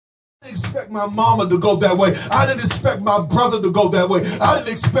Expect my mama to go that way. I didn't expect my brother to go that way. I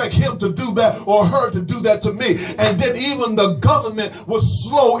didn't expect him to do that or her to do that to me. And then even the government was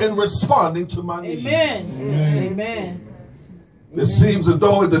slow in responding to my needs. Amen. Amen. Amen. It seems as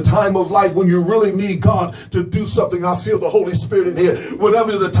though at the time of life when you really need God to do something, I feel the Holy Spirit in here.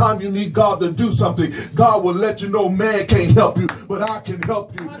 Whenever the time you need God to do something, God will let you know man can't help you, but I can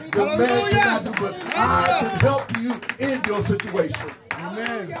help you. The man cannot do, but I can help you in your situation.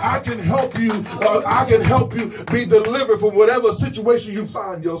 Amen. I can help you. I can help you be delivered from whatever situation you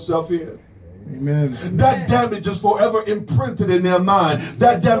find yourself in. Amen. That damage is forever imprinted in their mind.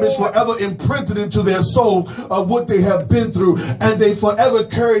 That damage forever imprinted into their soul of what they have been through. And they forever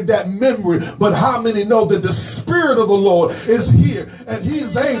carry that memory. But how many know that the Spirit of the Lord is here and He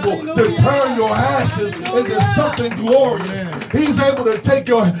is able to turn your ashes into something glorious. He's able to take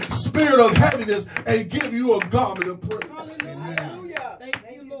your spirit of heaviness and give you a garment of praise. Hallelujah. Thank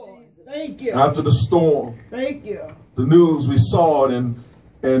you, Lord. Thank you. After the storm, thank you. The news, we saw it,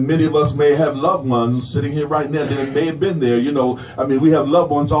 and many of us may have loved ones sitting here right now that may have been there. You know, I mean, we have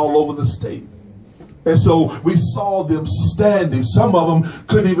loved ones all over the state. And so we saw them standing. Some of them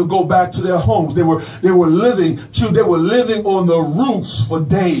couldn't even go back to their homes. They were living on the roofs for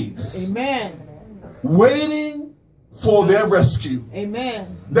days. Amen. Waiting for their rescue.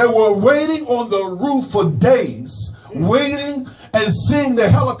 Amen. They were waiting on the roof for days, waiting and seeing the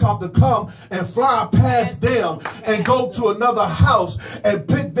helicopter come and fly past them and go to another house and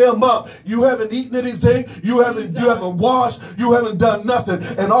pick them up. You haven't eaten anything. You haven't washed. You haven't done nothing.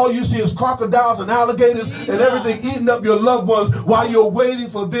 And all you see is crocodiles and alligators and everything eating up your loved ones while you're waiting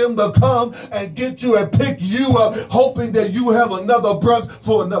for them to come and get you and pick you up, hoping that you have another breath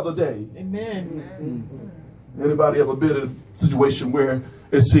for another day. Amen. Anybody ever been in a situation where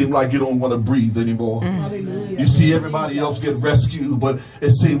it seemed like you don't want to breathe anymore? Hallelujah. You see everybody else get rescued, but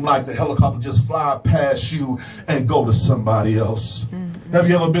it seemed like the helicopter just fly past you and go to somebody else. Have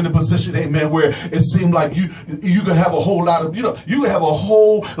you ever been in a position, amen, where it seemed like you can have a whole lot of, you can have a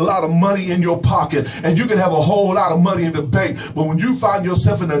whole lot of money in your pocket and you can have a whole lot of money in the bank, but when you find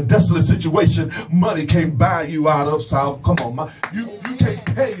yourself in a desolate situation, money can't buy you out of South. Come on, you can't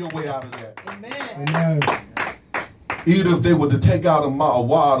pay your way out of that. Amen. Amen. Even if they were to take out a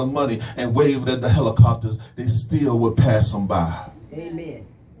wad of money and wave it at the helicopters, they still would pass them by. Amen.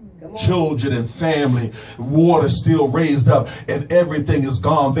 Children and family, water still raised up, and everything is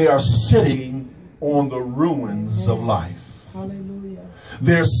gone. They are sitting on the ruins of life. Hallelujah.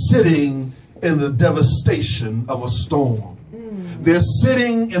 They're sitting in the devastation of a storm. They're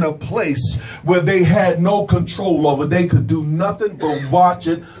sitting in a place where they had no control over. They could do nothing but watch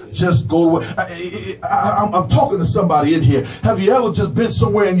it just go away. I'm talking to somebody in here. Have you ever just been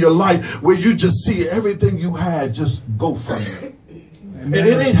somewhere in your life where you just see everything you had just go from you? And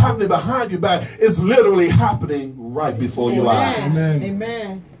it ain't happening behind your back. It's literally happening right before your eyes. Amen.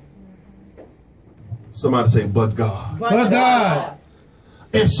 Amen. Somebody say, but God. But God.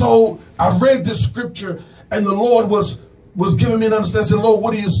 And so I read this scripture and the Lord was giving me an understanding. I said, Lord,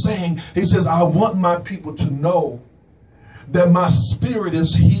 what are you saying? He says, I want my people to know that my spirit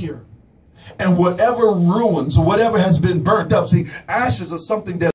is here. And whatever ruins or whatever has been burnt up. See, ashes are something that